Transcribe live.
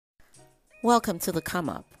Welcome to the Come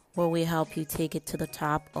Up, where we help you take it to the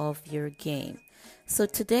top of your game. So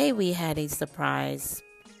today we had a surprise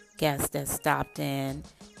guest that stopped in,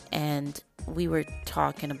 and we were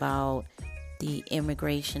talking about the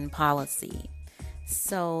immigration policy.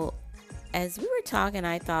 So as we were talking,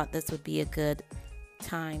 I thought this would be a good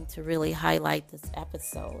time to really highlight this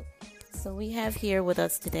episode. So we have here with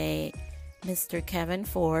us today Mr. Kevin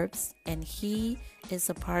Forbes, and he is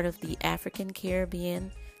a part of the African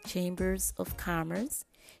Caribbean Chambers of Commerce.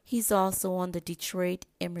 He's also on the Detroit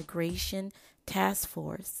Immigration Task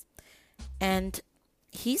Force. And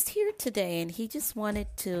he's here today, and he just wanted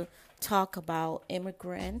to talk about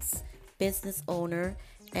immigrants, business owner,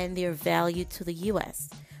 and their value to the U.S.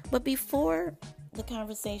 But before the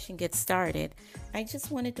conversation gets started, I just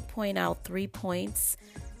wanted to point out 3 points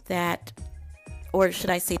that, or should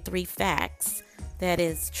I say 3 facts, that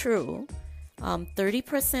is true.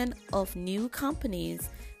 30% of new companies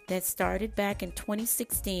that started back in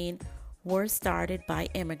 2016 were started by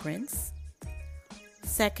immigrants.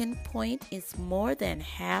 Second point is more than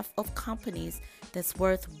half of companies that's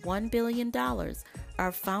worth $1 billion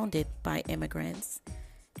are founded by immigrants.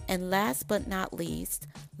 And last but not least,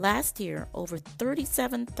 last year over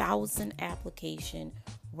 37,000 applications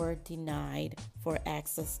were denied for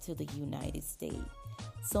access to the United States.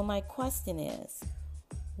 So my question is,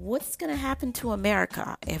 what's going to happen to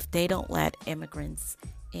America if they don't let immigrants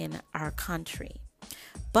in our country?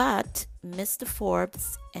 But Mr.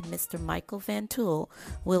 Forbes and Mr. Michael Van Tool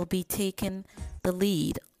will be taking the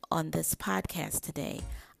lead on this podcast today.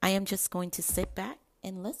 I am just going to sit back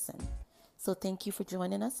and listen. So thank you for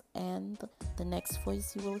joining us, and the next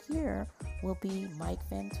voice you will hear will be Mike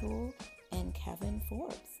Van Tool and Kevin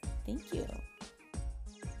Forbes. Thank you.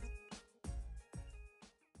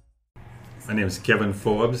 My name is Kevin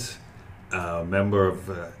Forbes, a member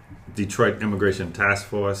of Detroit Immigration Task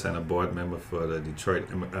Force and a board member for the Detroit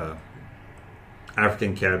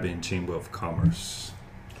African Caribbean Chamber of Commerce.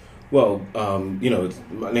 Well,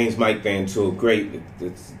 my name's Mike Van Tool. Great.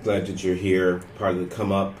 It's glad that you're here, part of the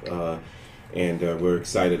Come Up, and we're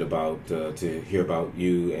excited about to hear about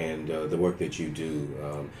you and the work that you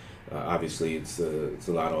do. Obviously, it's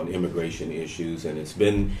a lot on immigration issues, and it's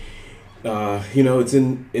been, it's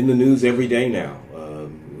in the news every day now.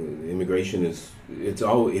 Immigration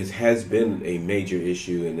has been a major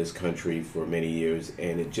issue in this country for many years,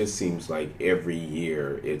 and it just seems like every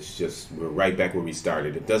year we're right back where we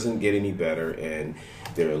started. It doesn't get any better, and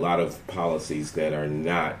there are a lot of policies that are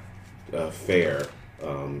not fair.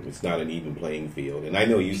 It's not an even playing field, and I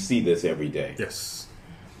know you see this every day. Yes.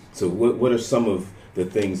 So what are some of the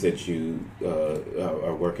things that you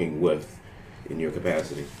are working with in your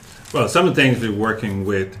capacity? Well, some of the things we're working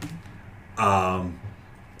with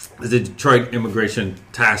the Detroit Immigration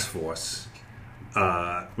Task Force.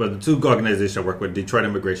 The two organizations I work with, Detroit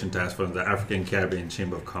Immigration Task Force and the African Caribbean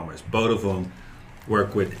Chamber of Commerce. Both of them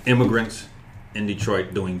work with immigrants in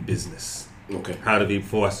Detroit doing business. Okay. How to be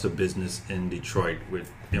forced to business in Detroit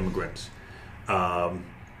with immigrants. And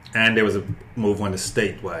there was a move on the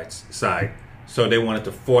statewide side. So they wanted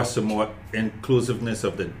to foster more inclusiveness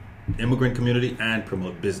of the immigrant community and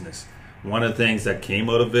promote business. One of the things that came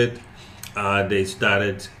out of it, they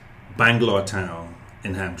started Bangalore Town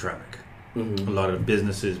in Hamtramck. Mm-hmm. A lot of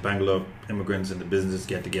businesses, Bangalore immigrants and the businesses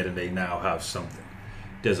get together, and they now have something.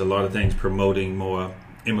 There's a lot of things promoting more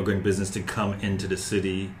immigrant business to come into the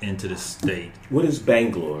city, into the state. What is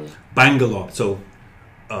Bangalore? Bangalore. So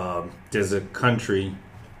there's a country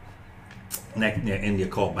near India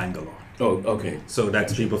called Bangalore. Oh, okay. So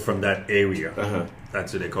that's people from that area. Uh-huh.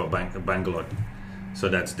 That's what they call Bangalore. So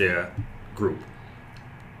that's their group.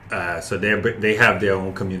 So they have their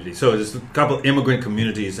own community. So there's a couple immigrant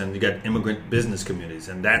communities, and you got immigrant business communities,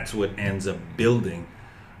 and that's what ends up building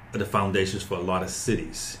the foundations for a lot of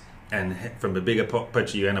cities. And from the bigger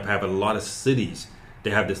picture, you end up having a lot of cities. They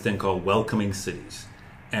have this thing called welcoming cities,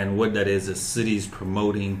 and what that is cities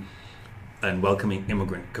promoting and welcoming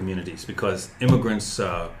immigrant communities, because immigrants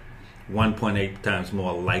are 1.8 times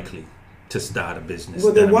more likely to start a business.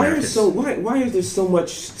 Well, then than why Americans. is there so much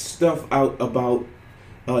stuff out about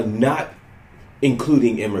not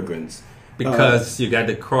including immigrants? Because you got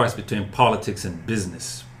the cross between politics and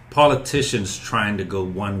business. Politicians trying to go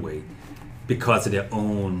one way because of their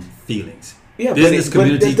own feelings. Yeah, business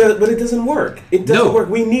community, but it doesn't work. It doesn't work.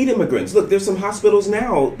 We need immigrants. Look, there's some hospitals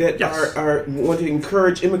now that Yes. are want to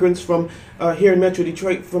encourage immigrants from here in Metro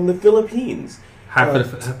Detroit from the Philippines.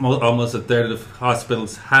 Almost a third of the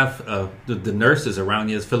hospitals have the nurses around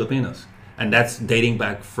here as Filipinos. And that's dating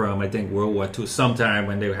back from, I think, World War II, sometime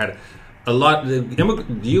when they had a lot. The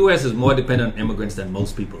U.S. is more dependent on immigrants than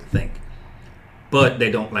most people think. but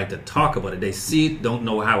they don't like to talk about it. They see it, don't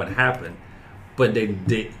know how it happened, but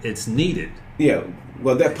it's needed. Yeah.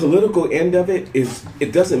 Well, that political end of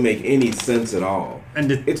it doesn't make any sense at all.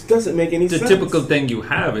 And it doesn't make any sense. The typical thing you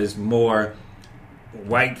have is more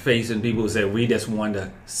white-facing people who say, we just want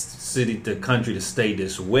the country to stay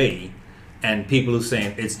this way. And people who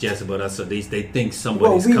saying it's just about us, so they think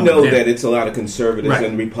somebody's coming Well, we know down. that it's a lot of conservatives Right.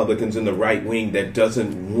 and Republicans in the right wing that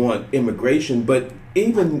doesn't want immigration, but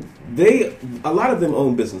even a lot of them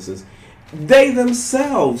own businesses. They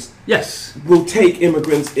themselves Yes. will take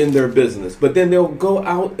immigrants in their business, but then they'll go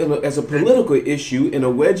out as a political issue, in a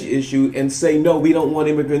wedge issue, and say, no, we don't want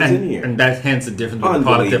immigrants in here. And that's hence the difference between the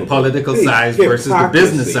Unbelievable. political It's side versus the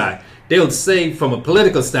business hypocrisy. side. They'll say from a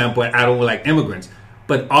political standpoint, I don't like immigrants.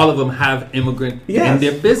 But all of them have immigrant in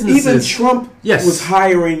their businesses. Even Trump Yes. was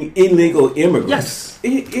hiring illegal immigrants.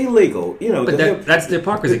 Yes. Illegal. You know, But that's the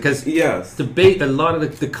hypocrisy, because yes. a lot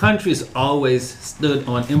of the country has always stood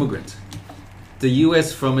on immigrants. The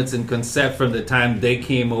U.S. from the time they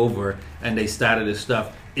came over and they started this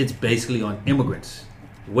stuff, it's basically on immigrants.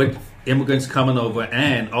 What immigrants coming over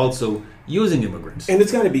and also using immigrants. And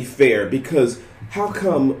it's got to be fair, because how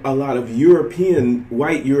come a lot of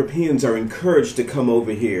white Europeans are encouraged to come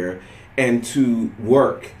over here and to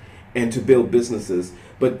work and to build businesses,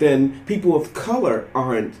 but then people of color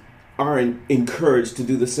aren't encouraged to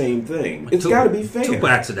do the same thing? It's got to be fair. Two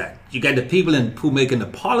parts of that. You got the people who making the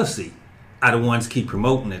policy are the ones keep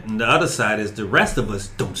promoting it, and the other side is the rest of us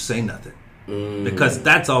don't say nothing, because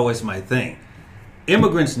that's always my thing.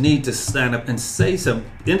 Immigrants need to stand up and say something.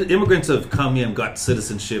 Immigrants have come here and got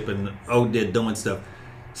citizenship and they're doing stuff.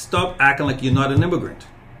 Stop acting like you're not an immigrant.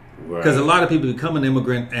 Because a lot of people become an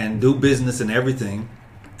immigrant and do business and everything,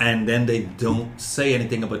 and then they don't say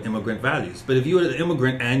anything about immigrant values. But if you're an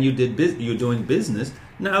immigrant and you're doing business,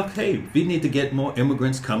 now, okay, we need to get more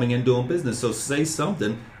immigrants coming and doing business. So say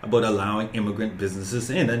something about allowing immigrant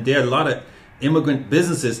businesses in. And there are a lot of immigrant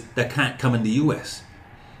businesses that can't come in the U.S.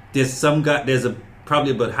 There's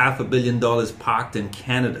probably about $500 million parked in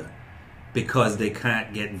Canada because they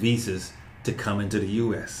can't get visas to come into the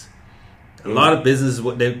U.S. A lot of businesses,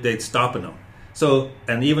 they're stopping them. So,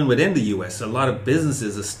 and even within the U.S., a lot of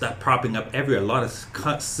businesses are propping up everywhere. A lot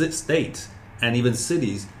of states and even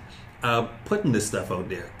cities are putting this stuff out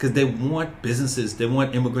there because they want businesses, they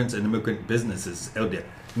want immigrants and immigrant businesses out there.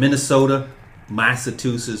 Minnesota,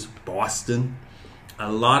 Massachusetts, Boston, a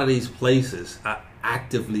lot of these places are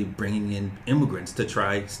actively bringing in immigrants to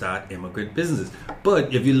try start immigrant businesses.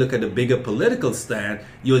 But if you look at the bigger political stand,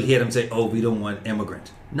 you'll hear them say, we don't want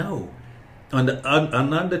immigrants. No. On the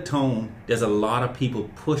undertone, there's a lot of people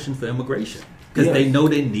pushing for immigration because they know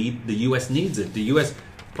the U.S. needs it. The U.S.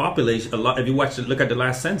 population, if you look at the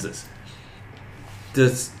last census,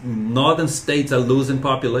 the northern states are losing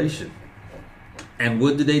population. And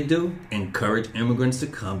what do? Encourage immigrants to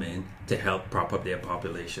come in to help prop up their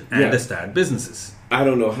population and to start businesses. I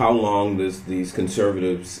don't know how long these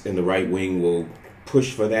conservatives in the right wing will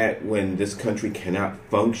push for that when this country cannot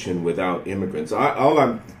function without immigrants.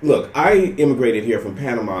 I immigrated here from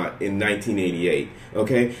Panama in 1988.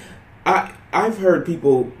 Okay, I've heard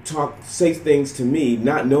people say things to me,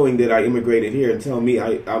 not knowing that I immigrated here, and tell me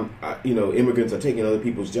immigrants are taking other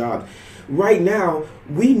people's jobs. Right now,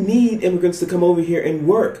 we need immigrants to come over here and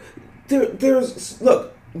work.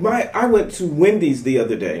 I went to Wendy's the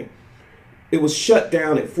other day. It was shut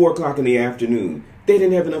down at 4:00 in the afternoon. They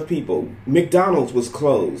didn't have enough people. McDonald's was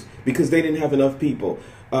closed because they didn't have enough people.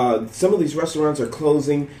 Some of these restaurants are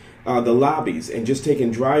closing the lobbies and just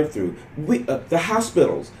taking drive-through. The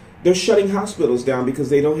hospitals, they're shutting hospitals down because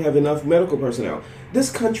they don't have enough medical personnel. This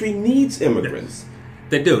country needs immigrants.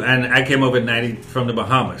 They do. And I came over at 90 from the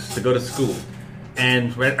Bahamas to go to school.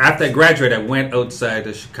 And after I graduated, I went outside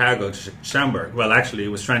of Chicago to Schaumburg. Well, actually, I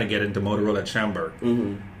was trying to get into Motorola at Schaumburg.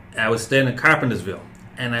 Mm-hmm. I was staying in Carpentersville.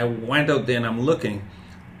 And I went out there and I'm looking.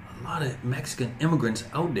 A lot of Mexican immigrants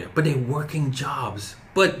out there. But they're working jobs.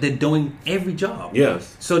 But they're doing every job.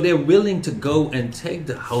 Yes. So they're willing to go and take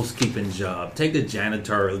the housekeeping job, take the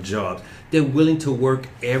janitorial job. They're willing to work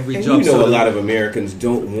every job. And a lot of Americans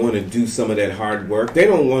don't want to do some of that hard work. They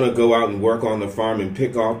don't want to go out and work on the farm and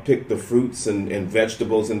pick the fruits and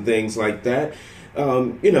vegetables and things like that.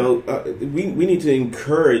 We need to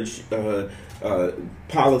encourage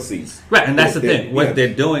policies. Right, and that's the thing. What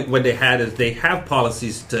they're doing, what they had is they have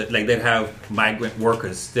policies they have migrant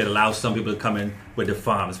workers that allow some people to come in with the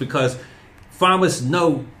farms because farmers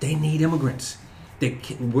know they need immigrants.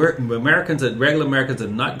 Regular Americans are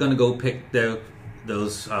not going to go pick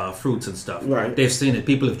those fruits and stuff. Right. They've seen it.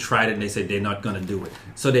 People have tried it and they say they're not going to do it.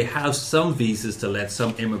 So they have some visas to let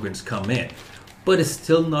some immigrants come in. but it's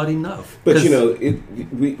still not enough. But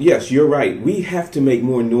yes, you're right. We have to make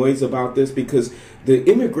more noise about this because the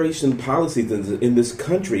immigration policies in this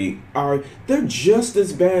country they're just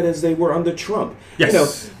as bad as they were under Trump.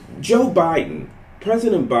 Yes.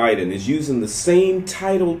 President Biden is using the same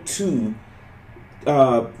Title II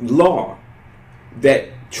law that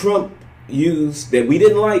Trump used, that we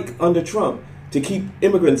didn't like under Trump, to keep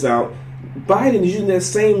immigrants out. Biden is using that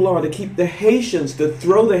same law to keep to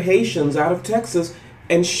throw the Haitians out of Texas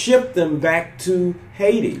and ship them back to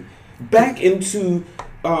Haiti, back into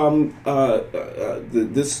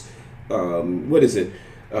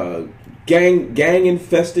gang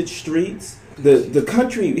infested streets. The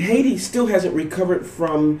country, Haiti, still hasn't recovered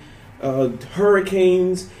from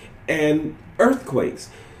hurricanes and earthquakes.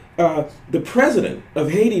 The president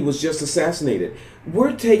of Haiti was just assassinated.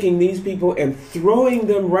 We're taking these people and throwing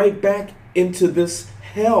them right back into this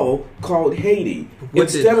hell called Haiti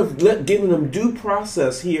instead of giving them due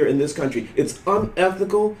process here in this country. It's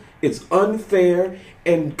unethical. It's unfair.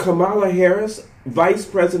 And Kamala Harris, Vice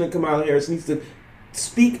President Kamala Harris, needs to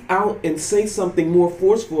speak out and say something more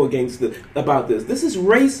forceful about this. This is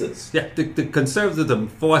racist. Yeah, the conservatives are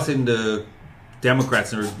forcing the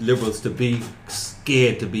Democrats and liberals to be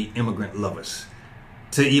scared to be immigrant lovers,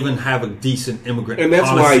 to even have a decent immigrant policy. And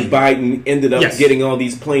that's why Biden ended up getting all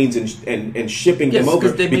these planes and shipping them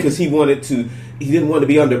over, because he didn't want to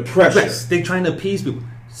be under pressure. Yes, they're trying to appease people.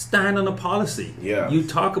 Stand on a policy. Yeah. You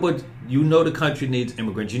talk about, the country needs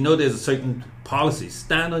immigrants. There's a certain policy.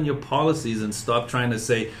 Stand on your policies and stop trying to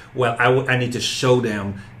say, well, I need to show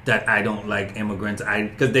them that I don't like immigrants.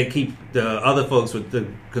 Because they keep, the other folks with the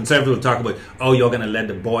conservatives will talk about, you're going to let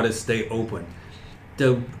the borders stay open.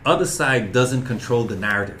 The other side doesn't control the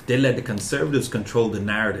narrative. They let the conservatives control the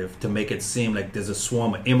narrative to make it seem like there's a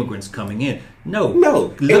swarm of immigrants coming in. No.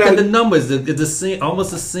 Look at the numbers. It's the same, almost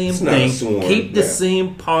the same thing. Swarm, keep the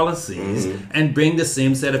same policies and bring the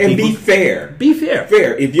same set of people. And be fair. Be fair.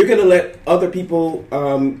 Fair. If you're going to let other people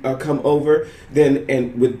come over,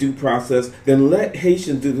 and with due process, then let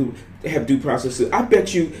Haitians have due process too. I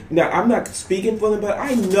bet you. Now, I'm not speaking for them, but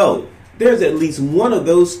I know there's at least one of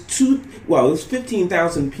those there's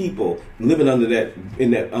 15,000 people living under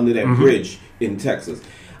that bridge in Texas.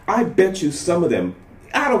 I bet you some of them,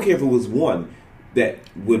 I don't care if it was one, that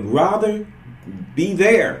would rather be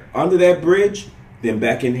there under that bridge than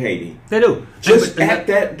back in Haiti. They do. Just at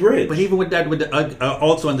that bridge. But even with that,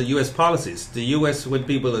 also on the U.S. policies, the U.S., what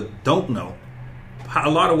people don't know, a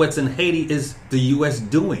lot of what's in Haiti is the U.S.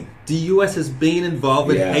 doing. The U.S. has been involved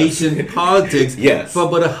with Haitian politics for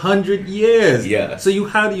about 100 years. Yes. So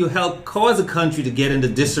how do you help cause a country to get into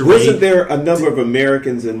disarray? Wasn't there a number of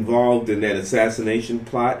Americans involved in that assassination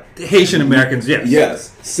plot? The Haitian Americans, yes.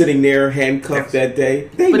 Yes. Sitting there handcuffed that day.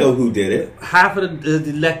 They know who did it. Half of the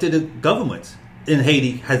elected governments in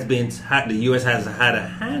Haiti the U.S. has had a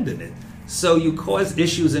hand in it. So you cause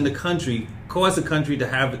issues in the country, cause the country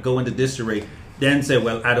to go into disarray, then say,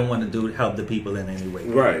 well, I don't want to help the people in any way.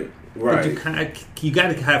 Right. But you got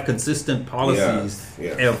to have consistent policies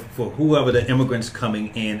for whoever the immigrants coming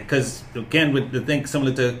in. Because, again, with the thing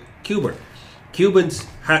similar to Cuba, Cubans,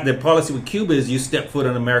 their policy with Cuba is you step foot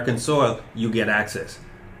on American soil, you get access.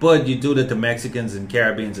 But you do that to Mexicans and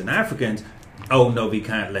Caribbeans and Africans, no, we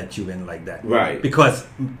can't let you in like that. Right. Because,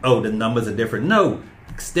 the numbers are different. No.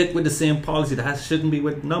 Stick with the same policy. Shouldn't be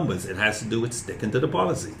with numbers. It has to do with sticking to the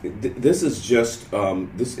policy. This is just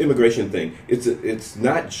this immigration thing. It's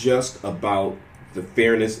not just about the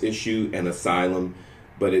fairness issue and asylum,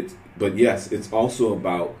 but yes, it's also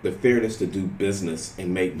about the fairness to do business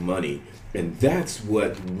and make money. And that's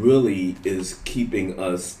what really is keeping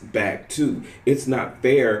us back too. It's not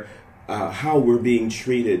fair how we're being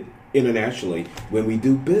treated internationally when we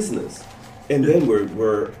do business. And then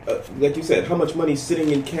we're like you said, how much money is sitting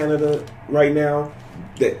in Canada right now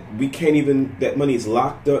that we can't even, that money is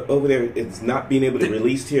locked up over there. It's not being able to be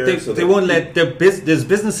released here. They won't let there's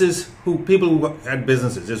businesses people who had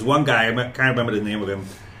businesses. There's one guy, I can't remember the name of him.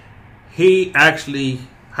 He actually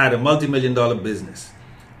had a multi-million-dollar business.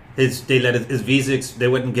 His visa, they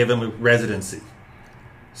wouldn't give him a residency.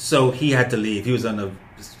 So he had to leave. He was on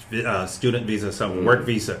a student visa, some work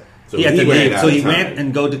visa. So he had to leave. So he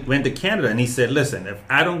went to Canada, and he said, listen, if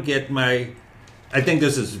I don't get I think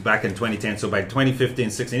this is back in 2010, so by 2015,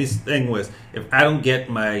 16, his thing was, if I don't get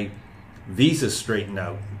my visa straightened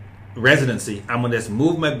out, residency, I'm going to just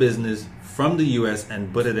move my business from the U.S.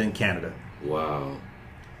 and put it in Canada. Wow.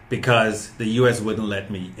 Because the U.S. wouldn't let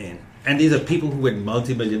me in. And these are people who had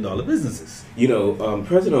multi-million-dollar businesses.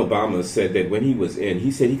 President Obama said that when he was in,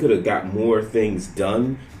 he said he could have got more things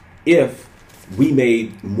done if we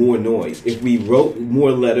made more noise, if we wrote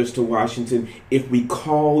more letters to Washington, if we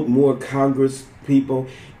called more Congress people,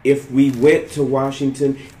 if we went to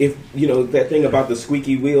Washington, if, that thing about the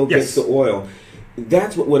squeaky wheel gets the oil,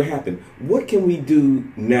 that's what would happen. What can we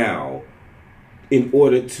do now in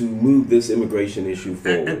order to move this immigration issue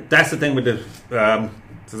forward? And that's the thing with the,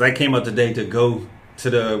 since I came out today to go to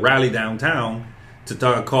the rally downtown to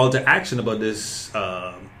talk a call to action about this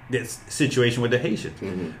this situation with the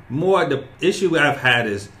Haitians. More the issue I've had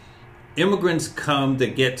is immigrants come to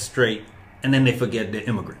get straight and then they forget they're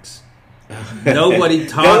immigrants. Nobody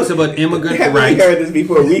talks about immigrant rights. We heard this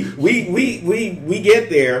before. We get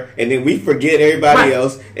there and then we forget everybody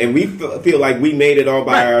else, and we feel like we made it all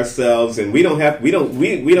by ourselves, and we don't have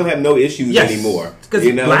no issues anymore. Because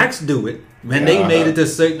blacks do it when they made it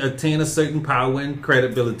to attain a certain power and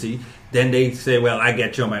credibility. Then they say, "Well, I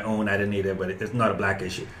get you on my own. I didn't need it, but it's not a black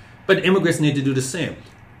issue." But immigrants need to do the same.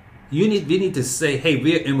 We need to say, hey,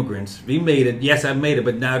 we're immigrants. We made it. Yes, I made it.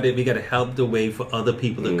 But now that we got to help the way for other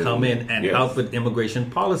people to come in and help with immigration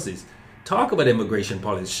policies. Talk about immigration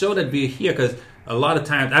policies. Show that we're here. Because a lot of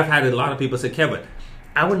times I've had a lot of people say, Kevin,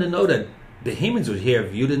 I wouldn't know that the Bahamians were here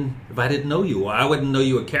if I didn't know you. Or I wouldn't know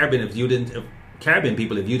you were Caribbean if you didn't. Caribbean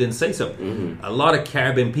people, if you didn't say so. A lot of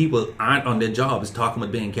Caribbean people aren't on their jobs talking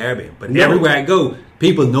about being Caribbean. But everywhere I go,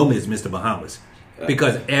 people know me as Mr. Bahamas.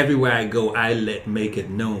 Because everywhere I go, I make it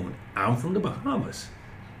known I'm from the Bahamas,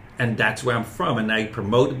 and that's where I'm from. And I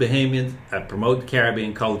promote the Bahamians, I promote the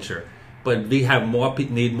Caribbean culture, but we have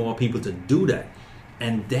need more people to do that.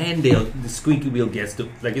 And then the squeaky wheel gets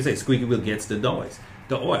like you say, squeaky wheel gets the noise,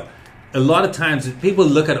 the oil. A lot of times people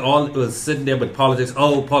look at sitting there with politics.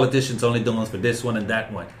 Oh, politicians only doing for this one and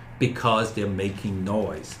that one because they're making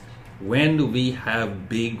noise. When do we have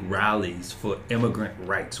big rallies for immigrant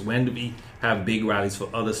rights? When do we have big rallies for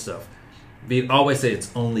other stuff? We always say it's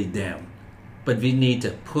only them, but we need to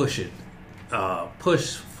push it,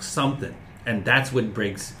 push something, and that's what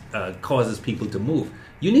causes people to move.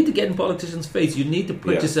 You need to get in politicians' face. You need to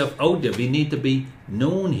put yourself out there. We need to be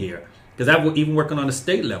known here. Because I've even working on a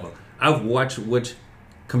state level, I've watched which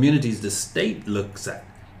communities the state looks at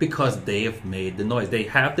because they have made the noise. They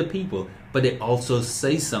have the people, but they also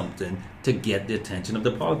say something to get the attention of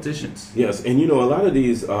the politicians. Yes, and a lot of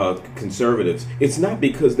these conservatives, it's not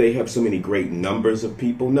because they have so many great numbers of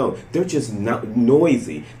people. No, they're just not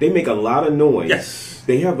noisy. They make a lot of noise. Yes.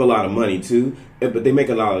 They have a lot of money too, but they make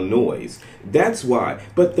a lot of noise. That's why.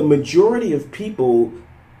 But the majority of people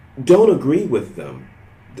don't agree with them.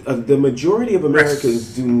 The majority of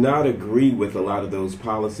Americans do not agree with a lot of those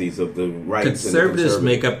policies of the rights. Conservatives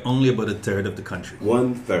make up only about a third of the country.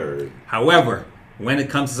 1/3. However, when it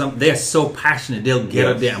comes to something, they're so passionate. They'll get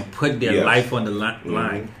up there and put their life on the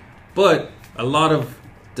line. But a lot of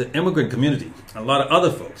the immigrant community, a lot of other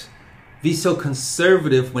folks, be so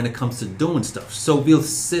conservative when it comes to doing stuff. So we'll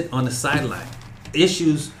sit on the sideline.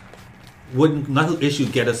 Not issue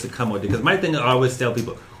get us to come out there. Because my thing I always tell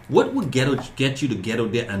people, what would get you to get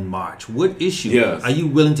out there and march? What issue are you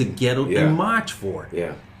willing to get out and march for?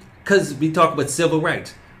 Yeah. Because we talk about civil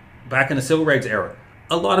rights. Back in the civil rights era,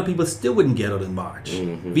 a lot of people still wouldn't get out and march.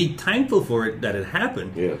 Be thankful for it that it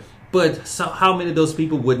happened. Yes. But how many of those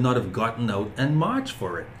people would not have gotten out and marched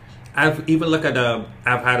for it? I've even looked at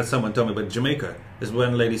I've had someone tell me about Jamaica. This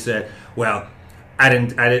one lady said, "Well, I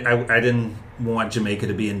didn't want Jamaica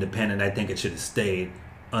to be independent. I think it should have stayed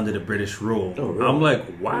under the British rule." Oh, really? I'm like,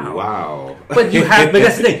 wow. But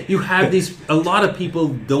that's the thing. You have a lot of people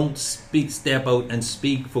don't step out and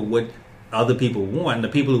speak for what other people want. And the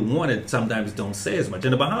people who want it sometimes don't say as much.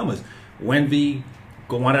 In the Bahamas, when we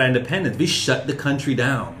wanted our independence, we shut the country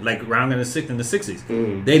down. Like around in the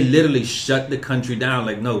 60s, they literally shut the country down.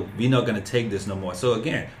 Like, no, we're not going to take this no more. So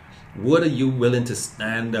again, what are you willing to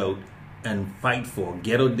stand out and fight for,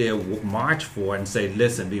 get out there, march for, and say,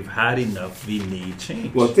 listen, we've had enough, we need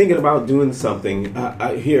change? Well, thinking about doing something,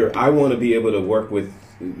 I want to be able to work with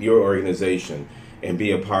your organization and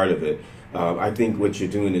be a part of it. I think what you're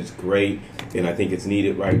doing is great, and I think it's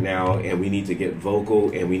needed right now, and we need to get vocal,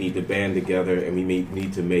 and we need to band together, and we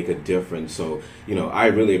need to make a difference. So, I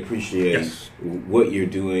really appreciate what you're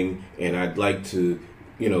doing, and I'd like to,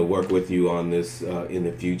 work with you on this in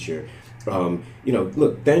the future.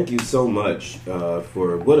 Look, thank you so much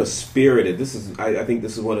for what a spirited, I think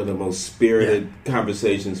this is one of the most spirited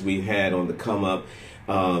conversations we've had on the Come Up.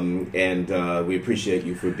 And we appreciate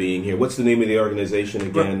you for being here. What's the name of the organization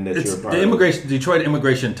again that you're a part of? Detroit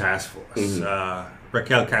Immigration Task Force.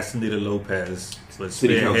 Raquel Castaneda Lopez was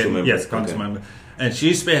City Council member. Yes, council member. And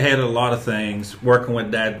she spearheaded a lot of things, working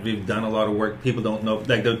with that. We've done a lot of work. People don't know,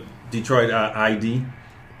 like the Detroit ID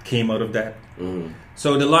came out of that.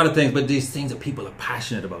 So there are a lot of things, but these things that people are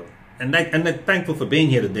passionate about. And I'm thankful for being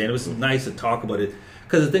here today. And it was nice to talk about it.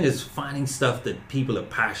 Because the thing is finding stuff that people are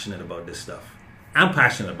passionate about this stuff. I'm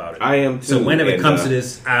passionate about it. I am too. So whenever it comes to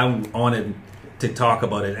this, I'm on it to talk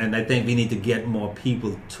about it. And I think we need to get more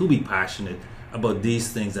people to be passionate about these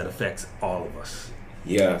things that affects all of us.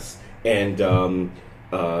 Yes. And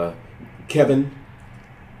Kevin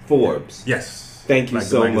Forbes. Yes. Thank you Like the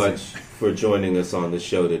so magazine. much for joining us on the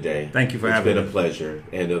show today. Thank you for having me. It's been a pleasure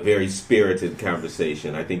and a very spirited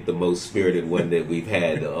conversation. I think the most spirited one that we've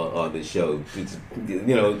had on the show. It's,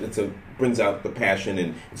 brings out the passion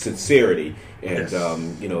and sincerity, and Yes.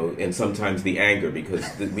 and sometimes the anger, because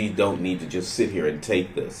we don't need to just sit here and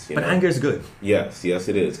take this. But anger is good. Yes,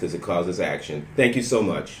 it is, because it causes action. Thank you so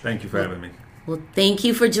much. Thank you for having me. Well, thank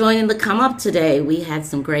you for joining the Come Up today. We had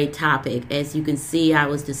some great topic. As you can see, I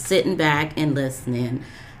was just sitting back and listening.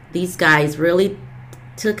 These guys really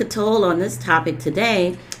took a toll on this topic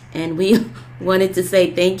today, and we wanted to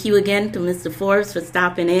say thank you again to Mr. Forbes for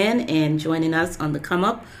stopping in and joining us on the Come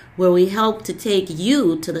Up, where we help to take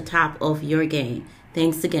you to the top of your game.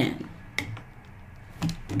 Thanks again.